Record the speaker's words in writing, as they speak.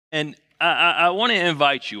And I want to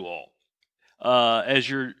invite you all, as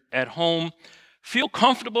you're at home, feel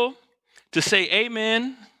comfortable to say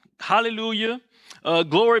amen, hallelujah,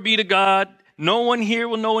 glory be to God. No one here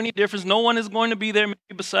will know any difference. No one is going to be there maybe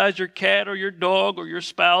besides your cat or your dog or your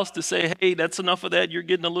spouse to say, hey, that's enough of that. You're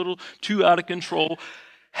getting a little too out of control.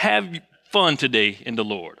 Have fun today in the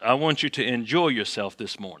Lord. I want you to enjoy yourself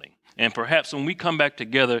this morning. And perhaps when we come back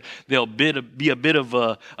together, there'll be a bit of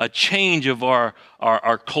a change of our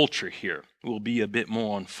culture here. We'll be a bit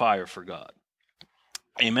more on fire for God.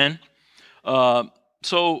 Amen.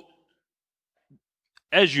 So,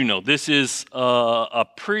 as you know, this is a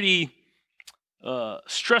pretty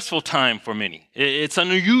stressful time for many. It's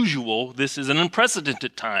unusual. This is an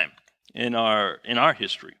unprecedented time in our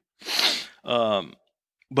history.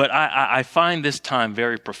 But I find this time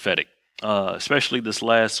very prophetic, especially this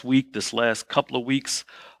last week, this last couple of weeks.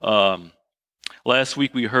 Last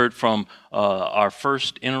week we heard from our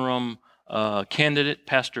first interim candidate,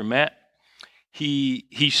 Pastor Matt.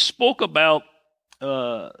 He spoke about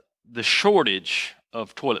the shortage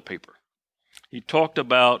of toilet paper. He talked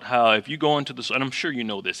about how if you go into the, and I'm sure you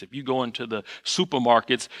know this, if you go into the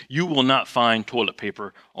supermarkets, you will not find toilet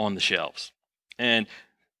paper on the shelves. And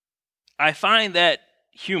I find that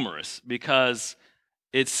humorous because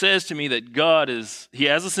it says to me that He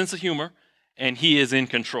has a sense of humor and He is in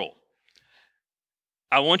control.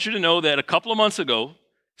 I want you to know that a couple of months ago,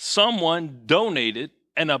 someone donated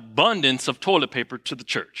an abundance of toilet paper to the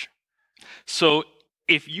church. So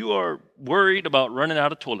if you are worried about running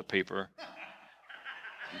out of toilet paper,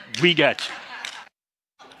 we got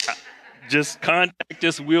you. Just contact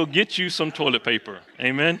us. We'll get you some toilet paper.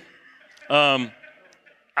 Amen.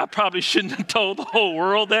 I probably shouldn't have told the whole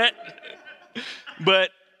world that. But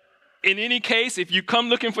in any case, if you come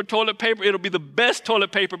looking for toilet paper, it'll be the best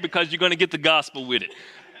toilet paper because you're going to get the gospel with it.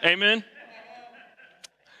 Amen.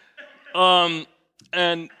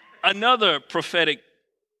 And another prophetic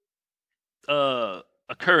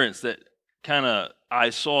occurrence that kind of I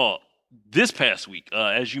saw this past week.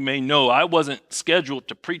 As you may know, I wasn't scheduled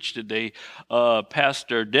to preach today.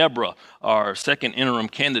 Pastor Deborah, our second interim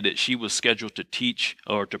candidate, she was scheduled to teach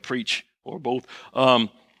or to preach or both.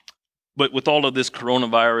 But with all of this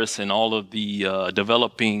coronavirus and all of the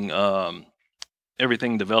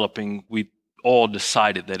everything developing, we all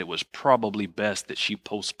decided that it was probably best that she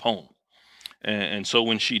postpone. And so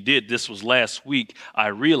when she did, this was last week, I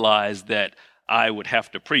realized that I would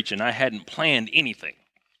have to preach, and I hadn't planned anything.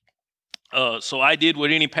 So I did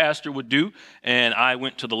what any pastor would do, and I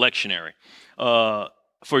went to the lectionary.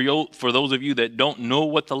 For those of you that don't know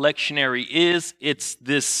what the lectionary is,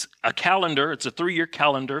 it's a calendar. It's a 3-year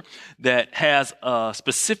calendar that has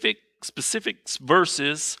specific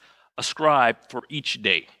verses ascribed for each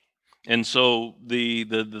day. And so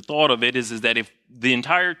the thought of it is that if the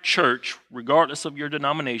entire church, regardless of your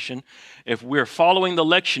denomination, if we're following the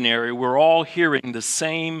lectionary, we're all hearing the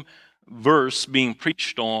same verse being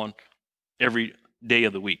preached on every day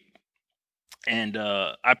of the week. And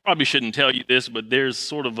I probably shouldn't tell you this, but there's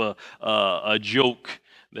sort of a joke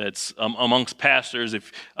that's amongst pastors.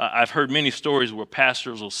 If I've heard many stories where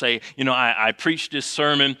pastors will say, I preached this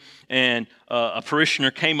sermon, and a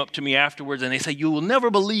parishioner came up to me afterwards, and they say, you will never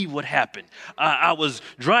believe what happened. I was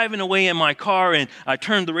driving away in my car, and I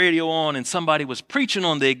turned the radio on, and somebody was preaching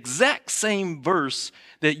on the exact same verse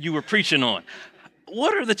that you were preaching on.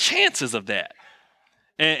 What are the chances of that?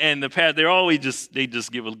 And the pastor, they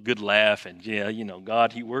just give a good laugh, and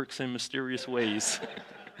God, He works in mysterious ways.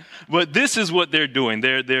 But this is what they're doing.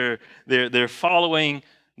 They're following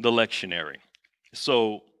the lectionary.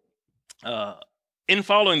 So, in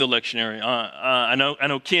following the lectionary, I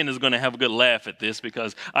know Ken is going to have a good laugh at this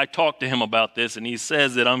because I talked to him about this, and he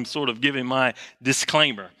says that I'm sort of giving my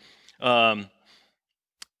disclaimer,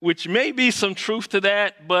 which may be some truth to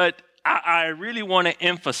that, but I really want to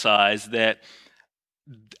emphasize that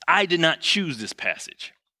I did not choose this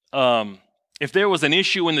passage. If there was an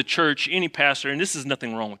issue in the church, any pastor, and this is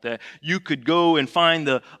nothing wrong with that, you could go and find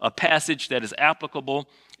a passage that is applicable,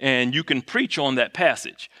 and you can preach on that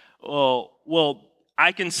passage. Well,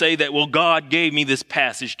 I can say that, God gave me this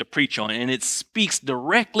passage to preach on, and it speaks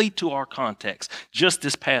directly to our context, just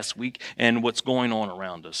this past week and what's going on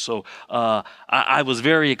around us. So I was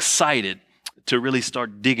very excited to really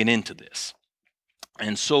start digging into this.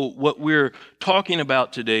 And so what we're talking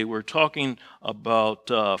about today, we're talking about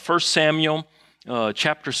 1 Samuel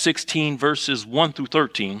chapter 16, verses 1 through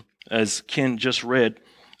 13, as Ken just read.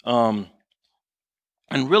 And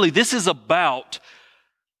really, this is about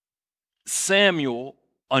Samuel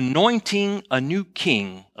anointing a new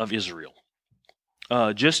king of Israel.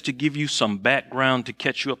 Just to give you some background to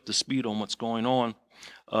catch you up to speed on what's going on.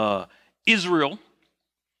 Israel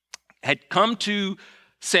had come to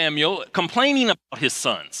Samuel complaining about his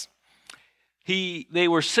sons. They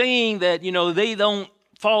were saying that, they don't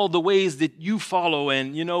follow the ways that you follow,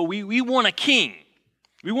 and, we want a king.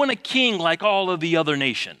 We want a king like all of the other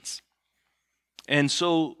nations. And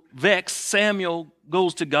so vexed, Samuel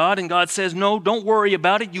goes to God, and God says, no, don't worry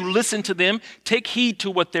about it. You listen to them. Take heed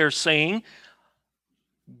to what they're saying.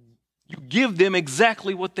 You give them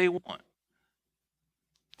exactly what they want.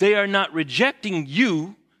 They are not rejecting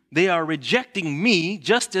you. They are rejecting me,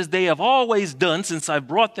 just as they have always done since I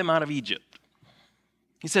brought them out of Egypt.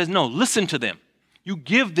 He says, no, listen to them. You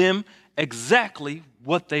give them exactly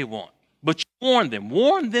what they want. But you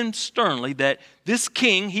warn them sternly that this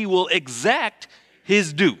king, he will exact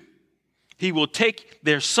his due. He will take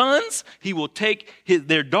their sons, he will take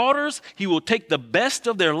their daughters, he will take the best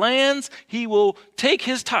of their lands, he will take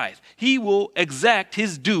his tithe. He will exact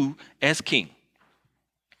his due as king.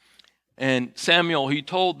 And Samuel, he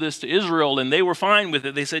told this to Israel, and they were fine with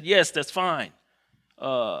it. They said, yes, that's fine.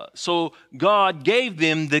 So God gave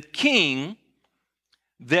them the king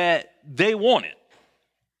that they wanted.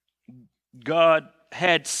 God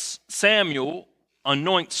had Samuel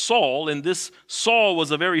anoint Saul, and this Saul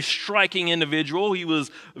was a very striking individual. He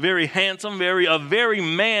was very handsome, a very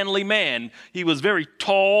manly man. He was very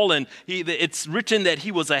tall, and it's written that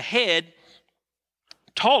he was a head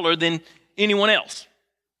taller than anyone else.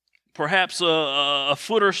 Perhaps a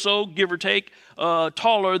foot or so, give or take,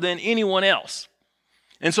 taller than anyone else.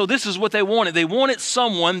 And so this is what they wanted. They wanted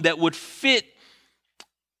someone that would fit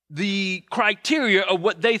the criteria of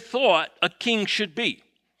what they thought a king should be.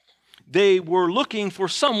 They were looking for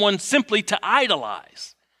someone simply to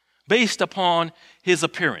idolize based upon his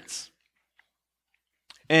appearance.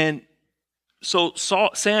 And so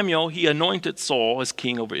Samuel, he anointed Saul as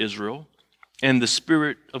king over Israel, and the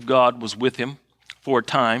Spirit of God was with him for a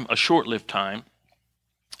time, a short-lived time.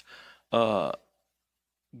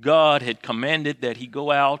 God had commanded that he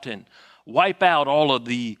go out and wipe out all of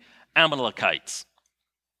the Amalekites.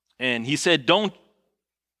 And he said, don't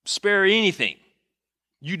spare anything.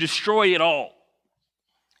 You destroy it all.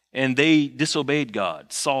 And they disobeyed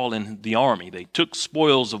God, Saul and the army. They took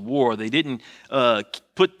spoils of war. They didn't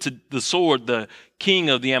put to the sword the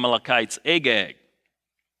king of the Amalekites, Agag.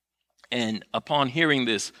 And upon hearing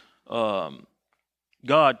this,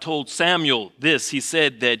 God told Samuel this. He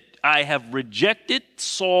said that I have rejected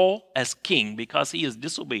Saul as king because he has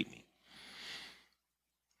disobeyed me.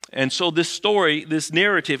 And so this story, this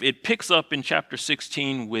narrative, it picks up in chapter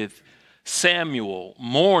 16 with Samuel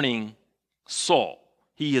mourning Saul.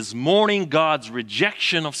 He is mourning God's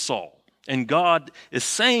rejection of Saul. And God is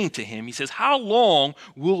saying to him, he says, how long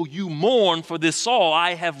will you mourn for this Saul?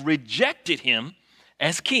 I have rejected him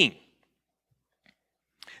as king.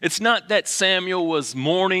 It's not that Samuel was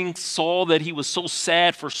mourning Saul, that he was so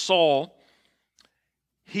sad for Saul.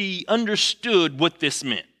 He understood what this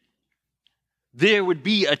meant. There would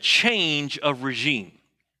be a change of regime.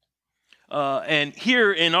 And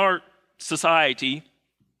here in our society,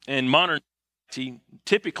 in modern society,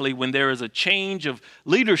 typically when there is a change of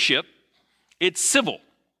leadership, it's civil.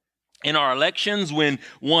 In our elections, when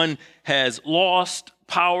one has lost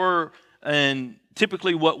power, and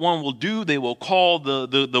typically what one will do, they will call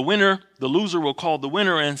the winner, the loser will call the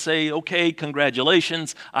winner and say, okay,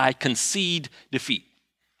 congratulations, I concede defeat.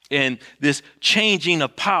 And this changing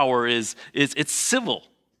of power it's civil,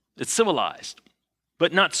 it's civilized,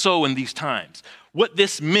 but not so in these times. What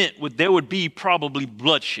this meant there would be probably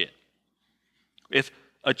bloodshed. If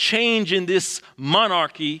a change in this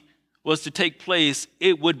monarchy was to take place,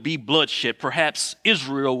 it would be bloodshed. Perhaps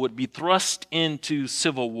Israel would be thrust into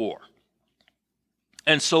civil war.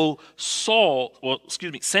 And so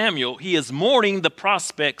Samuel, he is mourning the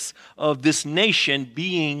prospects of this nation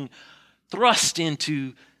being thrust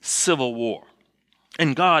into civil war.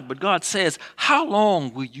 But God says, how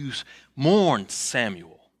long will you mourn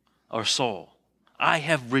Samuel or Saul? I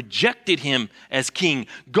have rejected him as king.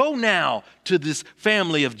 Go now to this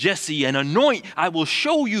family of Jesse and anoint. I will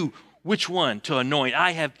show you which one to anoint.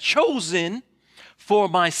 I have chosen for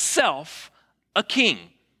myself a king.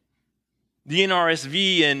 The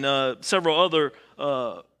NRSV and several other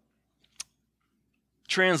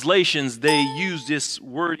translations, they use this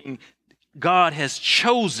wording, God has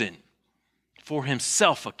chosen for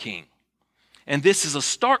himself a king. And this is a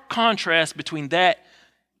stark contrast between that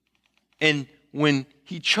and when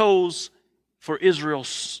he chose for Israel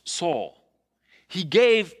Saul. He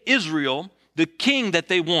gave Israel the king that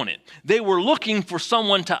they wanted. They were looking for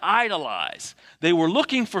someone to idolize. They were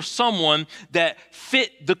looking for someone that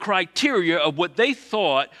fit the criteria of what they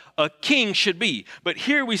thought a king should be. But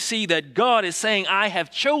here we see that God is saying, I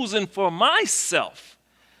have chosen for myself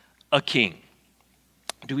a king.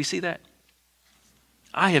 Do we see that?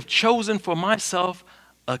 I have chosen for myself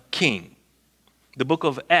a king. The book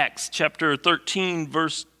of Acts, chapter 13,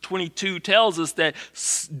 verse 22 tells us that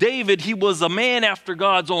David, he was a man after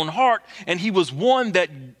God's own heart, and he was one that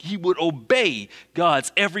he would obey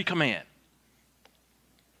God's every command.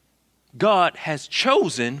 God has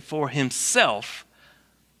chosen for himself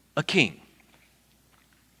a king.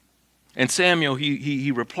 And Samuel,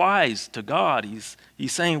 he replies to God. He's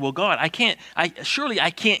saying, well, God, I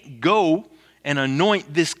can't go and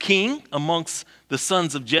anoint this king amongst the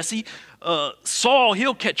sons of Jesse. Saul,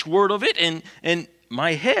 he'll catch word of it, and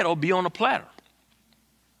my head will be on a platter.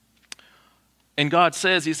 And God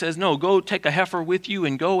says, he says, no, go take a heifer with you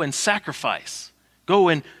and go and sacrifice. Go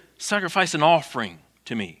and sacrifice an offering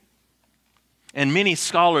to me. And many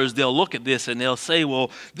scholars, they'll look at this and they'll say,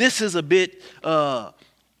 well, this is a bit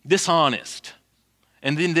dishonest.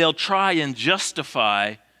 And then they'll try and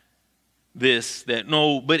justify this, that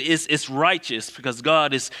no, but it's righteous because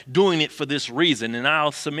God is doing it for this reason. And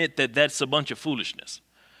I'll submit that that's a bunch of foolishness.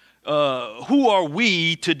 Who are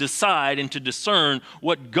we to decide and to discern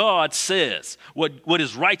what God says, what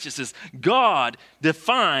is righteous is? God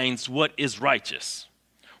defines what is righteous.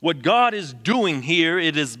 What God is doing here,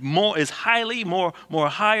 it is highly more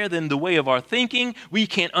higher than the way of our thinking. We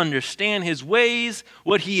can't understand his ways.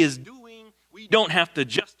 What he is doing, we don't have to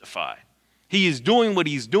justify. He is doing what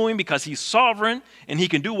he's doing because he's sovereign, and he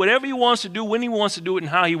can do whatever he wants to do, when he wants to do it, and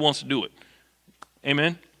how he wants to do it.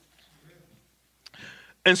 Amen?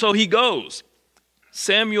 And so he goes.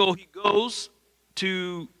 Samuel, he goes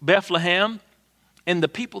to Bethlehem, and the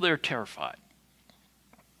people there are terrified.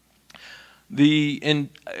 It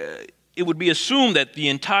would be assumed that the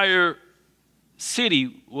entire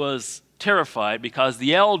city was terrified because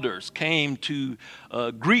the elders came to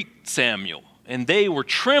greet Samuel, and they were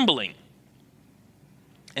trembling.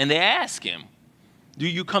 And they asked him, do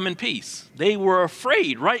you come in peace? They were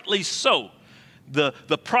afraid, rightly so.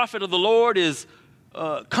 The prophet of the Lord is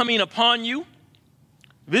coming upon you,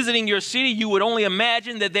 visiting your city. You would only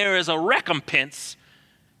imagine that there is a recompense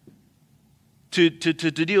to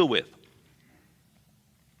deal with.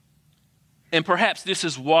 And perhaps this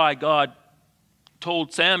is why God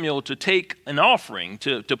told Samuel to take an offering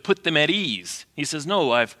to put them at ease. He says,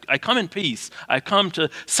 no, I come in peace. I come to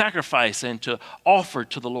sacrifice and to offer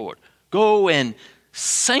to the Lord. Go and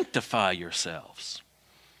sanctify yourselves.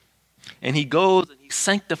 And he goes and he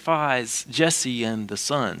sanctifies Jesse and the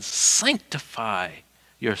sons. Sanctify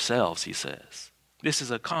yourselves, he says. This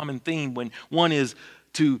is a common theme when one is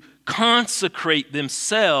to consecrate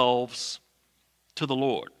themselves to the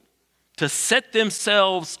Lord, to set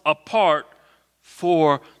themselves apart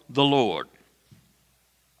for the Lord.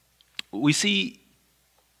 We see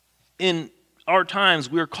in our times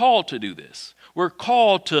we're called to do this. We're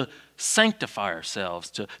called to sanctify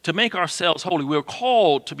ourselves, to make ourselves holy. We're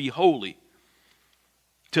called to be holy,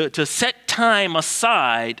 to set time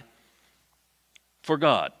aside for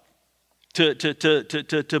God,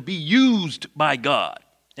 to be used by God.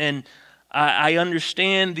 And I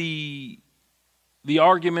understand the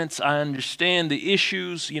arguments, I understand the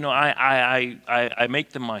issues. You know, I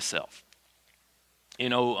make them myself. You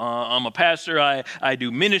know, I'm a pastor. I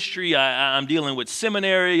do ministry. I'm dealing with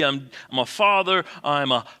seminary. I'm a father.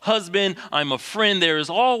 I'm a husband. I'm a friend. There is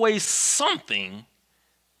always something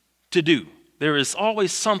to do. There is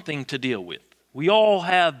always something to deal with. We all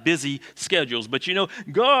have busy schedules, but you know,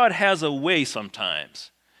 God has a way sometimes.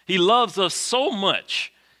 He loves us so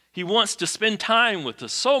much. He wants to spend time with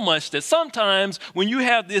us so much that sometimes when you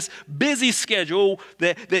have this busy schedule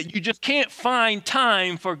that you just can't find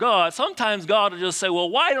time for God, sometimes God will just say, well,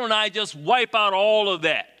 why don't I just wipe out all of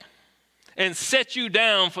that and set you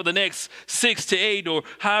down for the next 6 to 8 or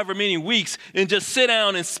however many weeks and just sit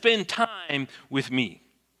down and spend time with me.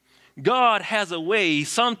 God has a way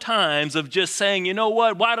sometimes of just saying, you know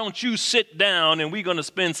what, why don't you sit down and we're going to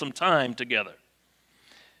spend some time together.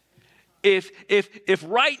 If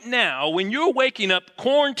right now, when you're waking up,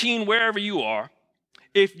 quarantined wherever you are,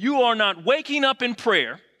 if you are not waking up in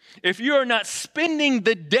prayer, if you are not spending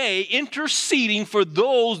the day interceding for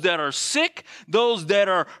those that are sick, those that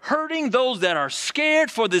are hurting, those that are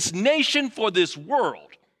scared, for this nation, for this world,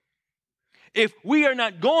 if we are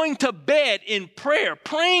not going to bed in prayer,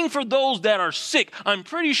 praying for those that are sick, I'm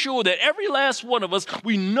pretty sure that every last one of us,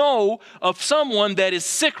 we know of someone that is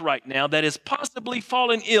sick right now, that is possibly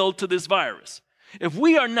fallen ill to this virus. If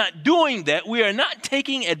we are not doing that, we are not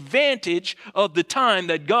taking advantage of the time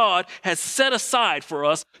that God has set aside for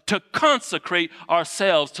us to consecrate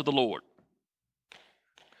ourselves to the Lord.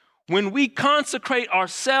 When we consecrate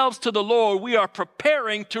ourselves to the Lord, we are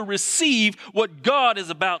preparing to receive what God is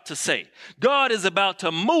about to say. God is about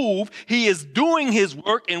to move. He is doing his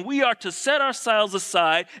work, and we are to set ourselves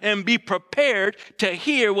aside and be prepared to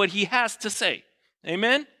hear what he has to say.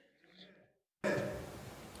 Amen?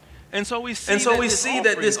 And so we see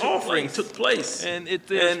that this offering took place. And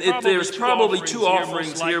there's probably two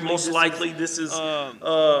offerings here. Most likely this is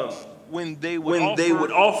when they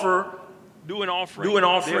would offer. Do an offering.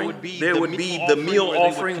 There would be the meal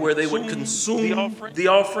offering where they would consume the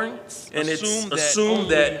offering. And it's assumed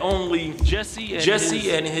that only Jesse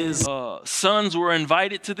and his sons were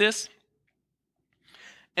invited to this.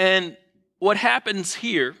 And what happens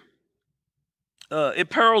here, it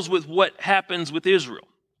parallels with what happens with Israel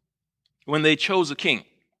when they chose a king.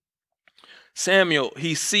 Samuel,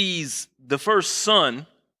 he sees the first son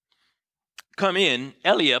come in,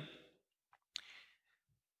 Eliab,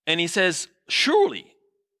 and he says, surely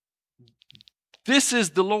this is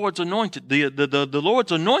the Lord's anointed. The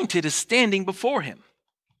Lord's anointed is standing before him.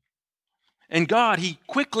 And God, he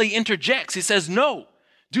quickly interjects. He says, no,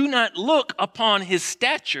 do not look upon his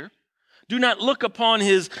stature. Do not look upon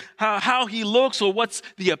his how he looks or what's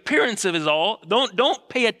the appearance of his all. Don't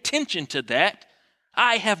pay attention to that.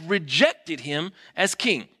 I have rejected him as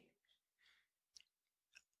king.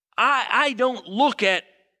 I don't look at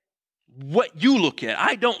what you look at.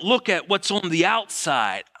 I don't look at what's on the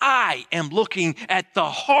outside. I am looking at the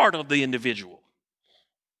heart of the individual.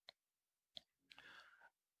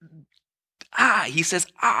 He says,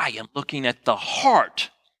 I am looking at the heart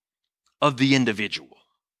of the individual.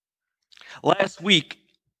 Last week,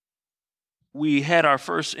 we had our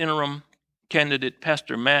first interim candidate,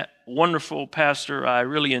 Pastor Matt. Wonderful pastor. I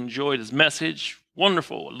really enjoyed his message.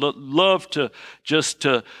 Wonderful. Love to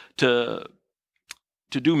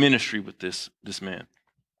do ministry with this man.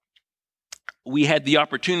 We had the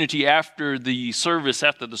opportunity after the service,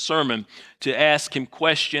 after the sermon, to ask him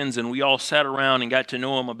questions, and we all sat around and got to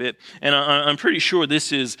know him a bit. And I'm pretty sure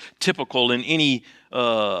this is typical in any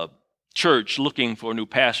church looking for a new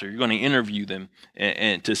pastor. You're going to interview them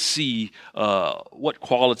and to see what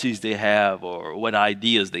qualities they have or what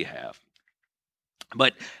ideas they have.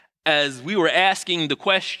 But as we were asking the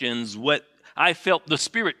questions, what I felt the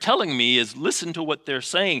Spirit telling me is listen to what they're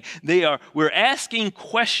saying. We're asking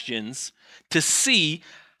questions to see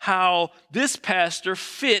how this pastor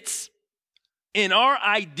fits in our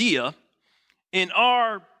idea, in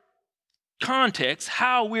our context,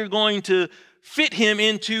 how we're going to fit him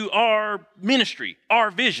into our ministry,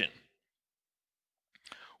 our vision.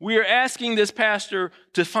 We're asking this pastor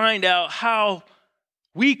to find out how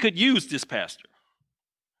we could use this pastor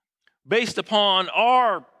based upon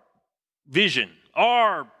our vision,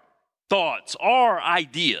 our thoughts, our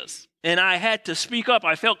ideas. And I had to speak up.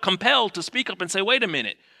 I felt compelled to speak up and say, wait a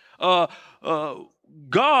minute.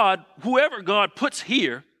 God, whoever God puts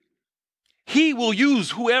here, he will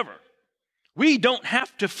use whoever. We don't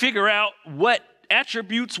have to figure out what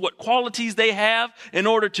attributes, what qualities they have in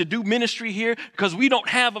order to do ministry here because we don't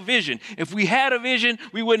have a vision. If we had a vision,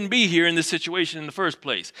 we wouldn't be here in this situation in the first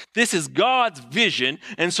place. This is God's vision,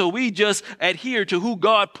 and so we just adhere to who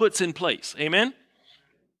God puts in place. Amen?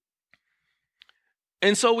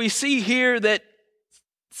 And so we see here that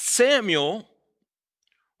Samuel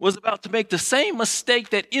was about to make the same mistake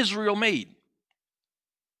that Israel made.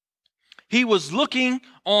 He was looking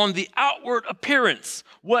on the outward appearance,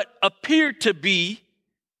 what appeared to be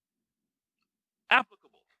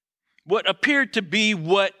applicable, what appeared to be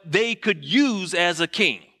what they could use as a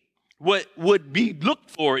king, what would be looked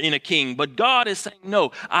for in a king. But God is saying,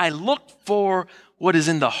 no, I look for what is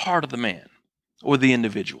in the heart of the man or the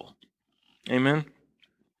individual. Amen.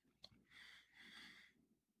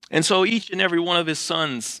 And so each and every one of his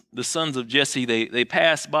sons, the sons of Jesse, they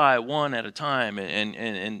passed by one at a time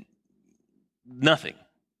and nothing.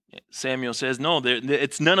 Samuel says, no,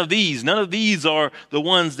 it's none of these. None of these are the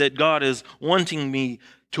ones that God is wanting me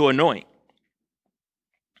to anoint.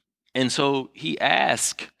 And so he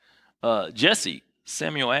asked Jesse,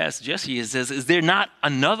 Samuel asked Jesse, he says, is there not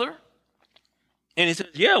another? And he says,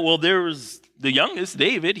 yeah, well, there's the youngest,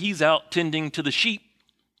 David. He's out tending to the sheep.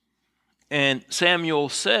 And Samuel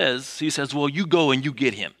says, he says, well, you go and you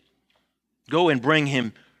get him. Go and bring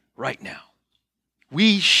him right now.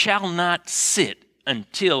 We shall not sit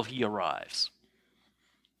until he arrives.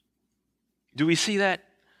 Do we see that?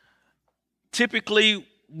 Typically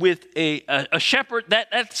with a shepherd,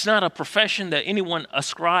 that's not a profession that anyone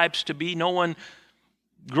ascribes to be. No one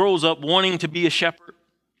grows up wanting to be a shepherd.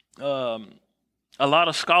 A lot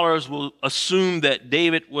of scholars will assume that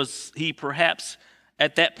David perhaps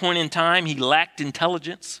at that point in time, he lacked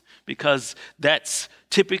intelligence, because that's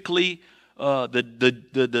typically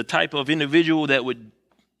the type of individual that would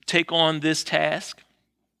take on this task.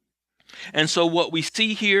 And so what we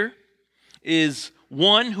see here is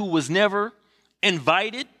one who was never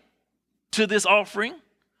invited to this offering,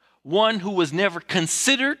 one who was never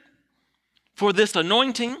considered for this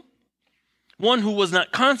anointing, one who was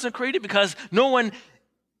not consecrated because no one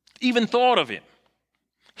even thought of him.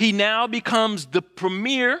 He now becomes the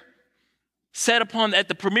premier, set upon at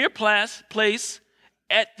the premier place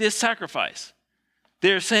at this sacrifice.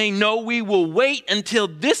 They're saying, no, we will wait until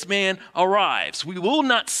this man arrives. We will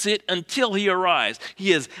not sit until he arrives.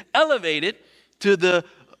 He is elevated to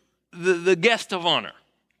the guest of honor.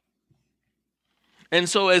 And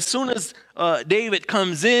so as soon as David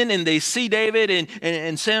comes in and they see David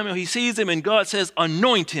and Samuel, he sees him, and God says,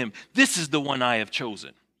 anoint him. This is the one I have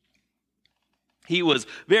chosen. He was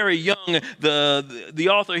very young. The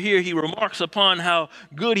author here, he remarks upon how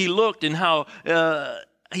good he looked and how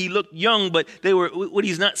he looked young, but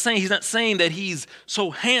he's not saying that he's so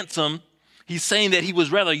handsome. He's saying that he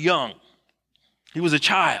was rather young. He was a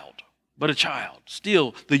child,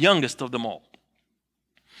 still the youngest of them all.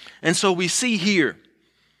 And so we see here,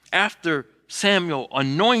 after Samuel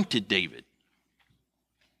anointed David,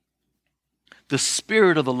 the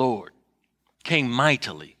Spirit of the Lord came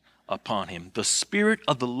mightily upon him. The Spirit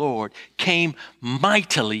of the Lord came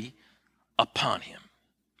mightily upon him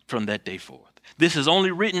from that day forth. This is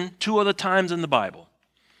only written 2 other times in the Bible.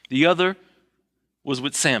 The other was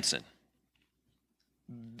with Samson.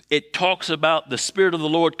 It talks about the Spirit of the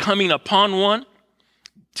Lord coming upon one,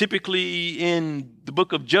 typically in the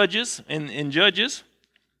book of Judges, in Judges.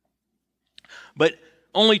 But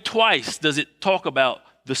only twice does it talk about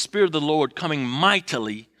the Spirit of the Lord coming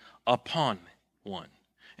mightily upon one.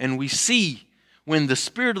 And we see when the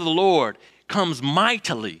Spirit of the Lord comes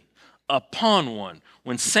mightily upon one,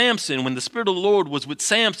 when the Spirit of the Lord was with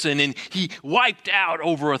Samson and he wiped out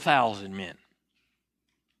over 1,000 men.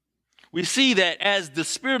 We see that as the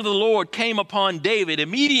Spirit of the Lord came upon David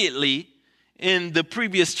immediately in the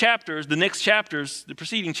previous chapters, the next chapters, the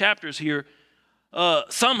preceding chapters here,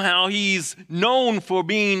 somehow he's known for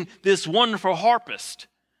being this wonderful harpist.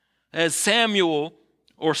 As Saul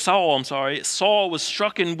was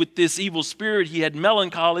stricken with this evil spirit. He had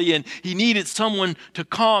melancholy and he needed someone to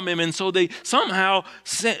calm him. And so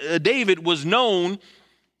David was known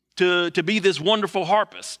to be this wonderful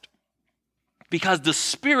harpist, because the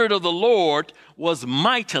Spirit of the Lord was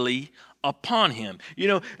mightily upon him.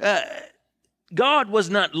 God was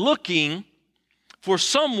not looking for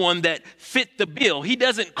someone that fit the bill. He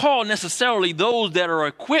doesn't call necessarily those that are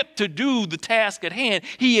equipped to do the task at hand.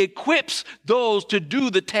 He equips those to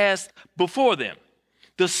do the task before them.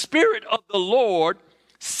 The Spirit of the Lord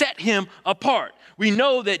set him apart. We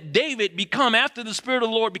know that David after the Spirit of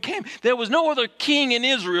the Lord there was no other king in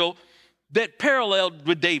Israel that paralleled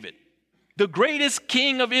with David. The greatest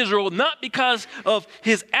king of Israel, not because of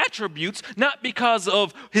his attributes, not because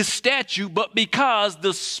of his statue, but because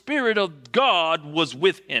the Spirit of God was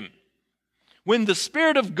with him. When the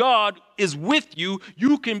Spirit of God is with you,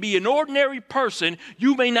 you can be an ordinary person.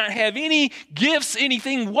 You may not have any gifts,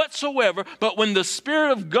 anything whatsoever, but when the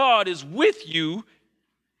Spirit of God is with you,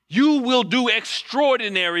 you will do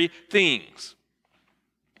extraordinary things.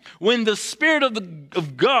 When the Spirit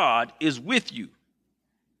of God is with you,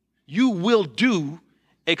 you will do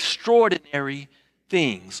extraordinary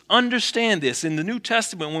things. Understand this. In the New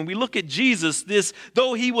Testament, when we look at Jesus,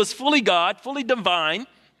 though he was fully God, fully divine,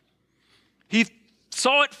 he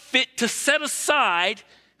saw it fit to set aside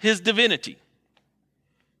his divinity.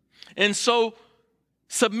 And so,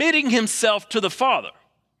 submitting himself to the Father,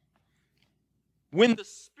 when the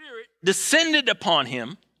Spirit descended upon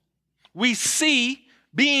him, we see,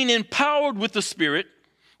 being empowered with the Spirit,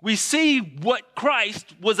 we see what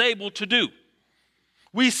Christ was able to do.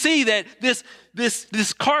 We see that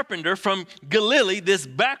this carpenter from Galilee, this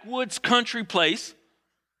backwoods country place,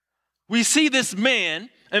 we see this man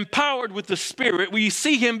empowered with the Spirit. We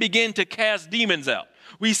see him begin to cast demons out.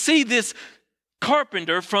 We see this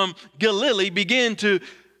carpenter from Galilee begin to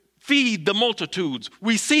feed the multitudes.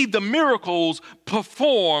 We see the miracles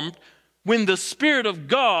performed when the Spirit of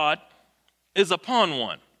God is upon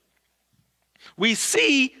one. We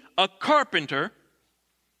see a carpenter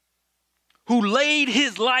who laid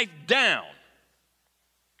his life down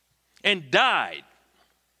and died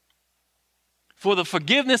for the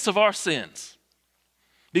forgiveness of our sins.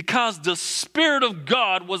 because the Spirit of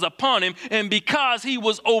God was upon him, and because he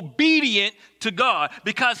was obedient to God,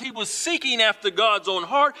 because he was seeking after God's own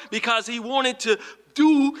heart, because he wanted to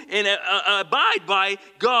do and abide by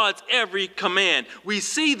God's every command. We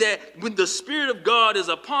see that when the Spirit of God is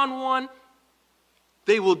upon one,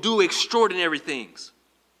 they will do extraordinary things.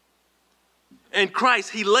 And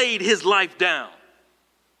Christ, he laid his life down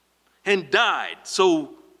and died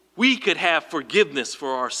so we could have forgiveness for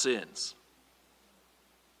our sins.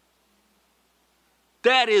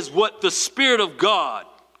 That is what the Spirit of God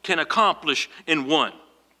can accomplish in one.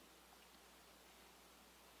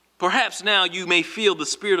 Perhaps now you may feel the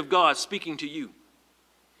Spirit of God speaking to you.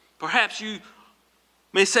 Perhaps you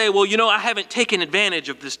may say, well, I haven't taken advantage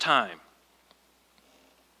of this time.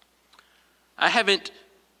 I haven't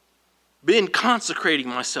been consecrating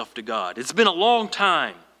myself to God. It's been a long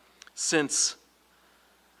time since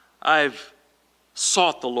I've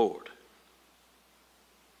sought the Lord.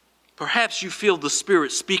 Perhaps you feel the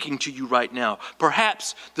Spirit speaking to you right now.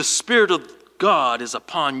 Perhaps the Spirit of God is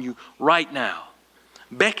upon you right now,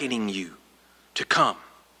 beckoning you to come,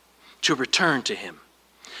 to return to him,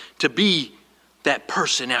 to be that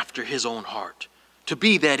person after his own heart, to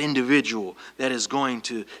be that individual that is going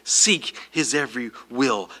to seek his every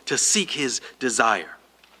will, to seek his desire.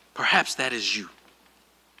 Perhaps that is you.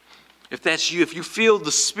 If that's you, if you feel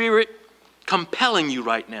the Spirit compelling you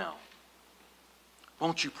right now,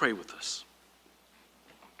 won't you pray with us?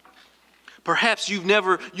 Perhaps you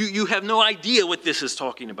have no idea what this is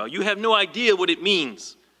talking about. You have no idea what it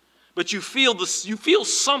means. But you feel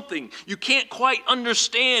something. You can't quite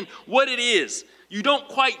understand what it is. You don't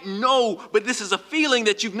quite know, but this is a feeling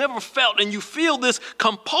that you've never felt, and you feel this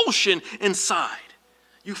compulsion inside.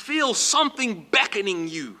 You feel something beckoning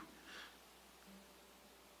you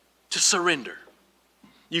to surrender.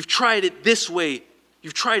 You've tried it this way.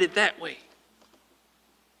 You've tried it that way.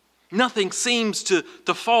 Nothing seems to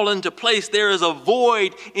fall into place. There is a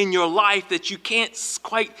void in your life that you can't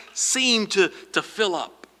quite seem to fill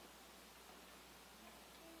up.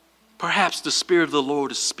 Perhaps the Spirit of the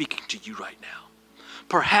Lord is speaking to you right now.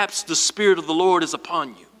 Perhaps the Spirit of the Lord is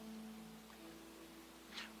upon you.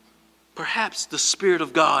 Perhaps the Spirit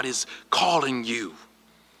of God is calling you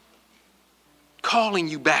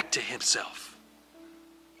back to himself.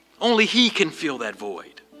 Only he can fill that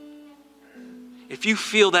void. If you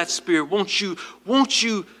feel that Spirit, won't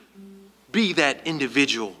you be that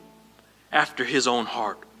individual after his own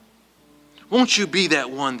heart? Won't you be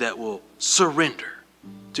that one that will surrender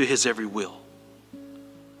to his every will?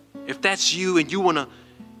 If that's you and you want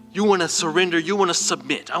to surrender, you want to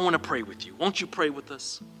submit, I want to pray with you. Won't you pray with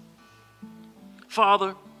us?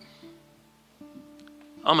 Father,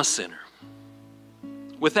 I'm a sinner.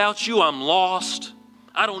 Without you, I'm lost.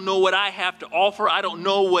 I don't know what I have to offer. I don't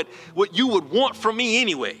know what you would want from me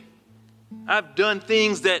anyway. I've done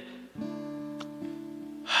things that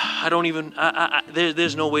I don't even,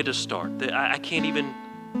 there's no way to start. I can't even,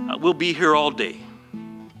 we'll be here all day.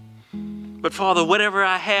 But Father, whatever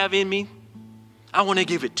I have in me, I want to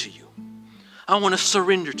give it to you. I want to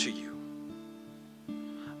surrender to you.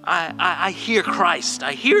 I hear Christ.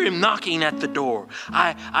 I hear him knocking at the door.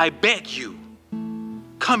 I beg you,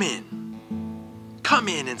 come in. Come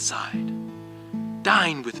in inside.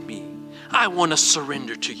 Dine with me. I want to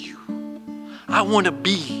surrender to you. I want to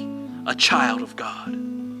be a child of God.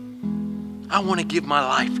 I want to give my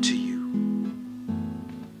life to you.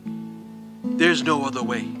 There's no other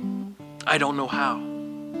way. I don't know how.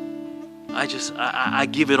 I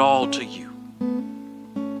give it all to you.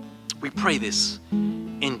 We pray this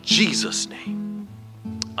in Jesus' name.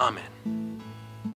 Amen.